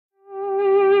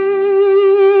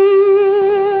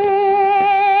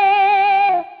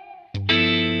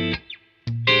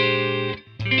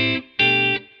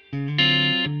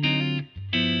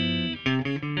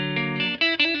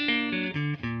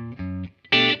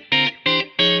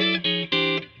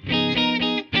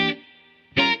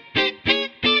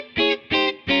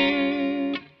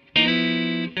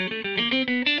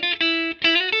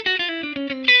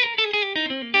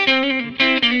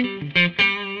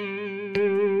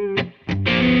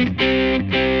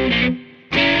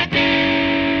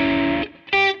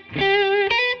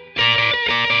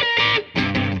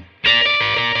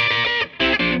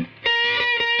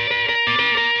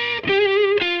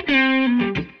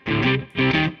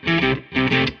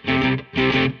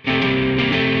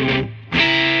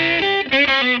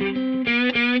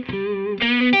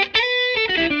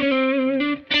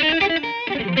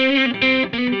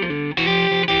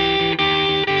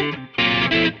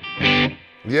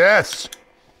Yes.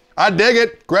 I dig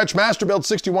it. Gretsch Masterbuilt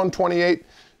 6128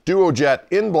 Duo Jet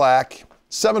in black,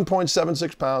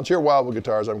 7.76 pounds. Here at Wildwood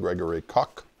Guitars, I'm Gregory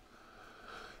Koch.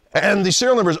 And the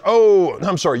serial number is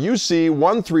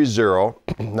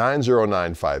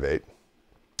UC13090958.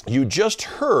 You just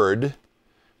heard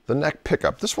the neck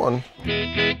pickup. This one,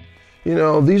 you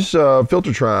know, these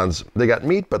Filtertrons, they got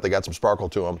meat, but they got some sparkle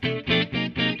to them.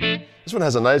 This one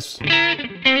has a nice,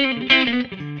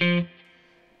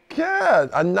 yeah,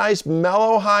 a nice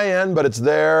mellow high end, but it's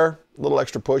there. A little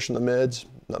extra push in the mids.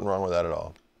 Nothing wrong with that at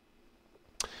all.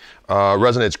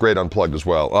 Resonates great unplugged as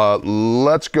well.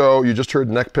 Let's go. You just heard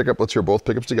neck pickup. Let's hear both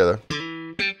pickups together.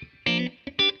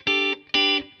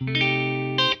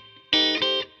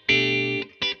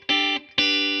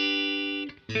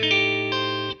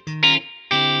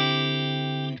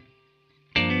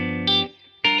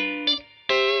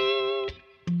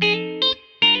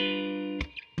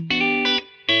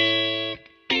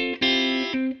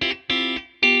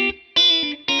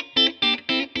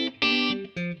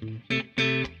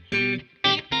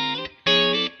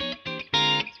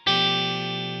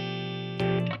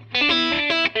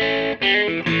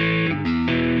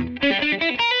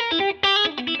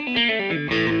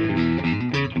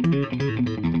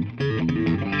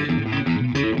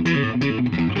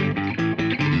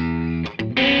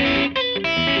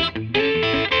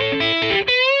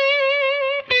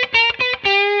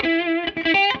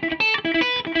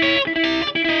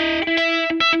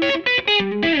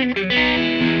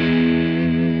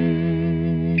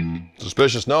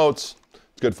 Suspicious notes.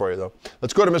 It's good for you though.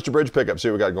 Let's go to Mr. Bridge pickup, see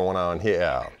what we got going on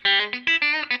here.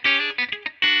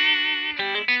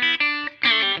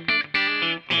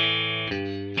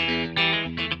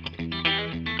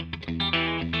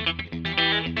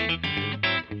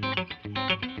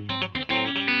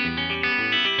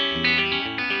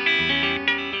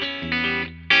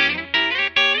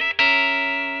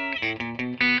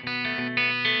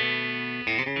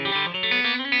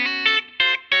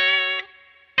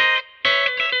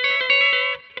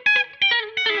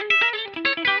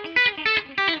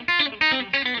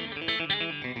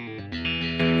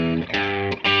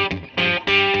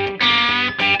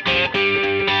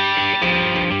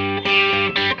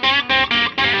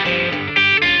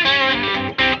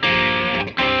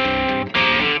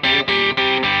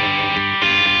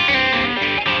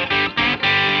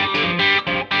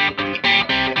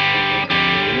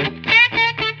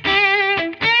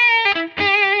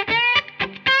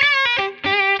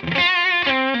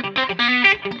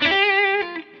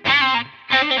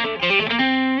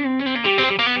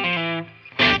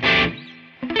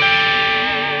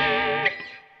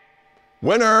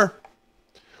 Winner!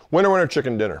 Winner, winner,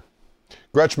 chicken dinner.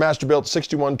 Gretsch Masterbuilt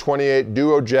 6128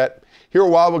 Duo Jet. Here at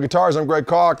Wildwood Guitars, I'm Greg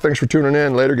Koch. Thanks for tuning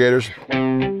in. Later, Gators.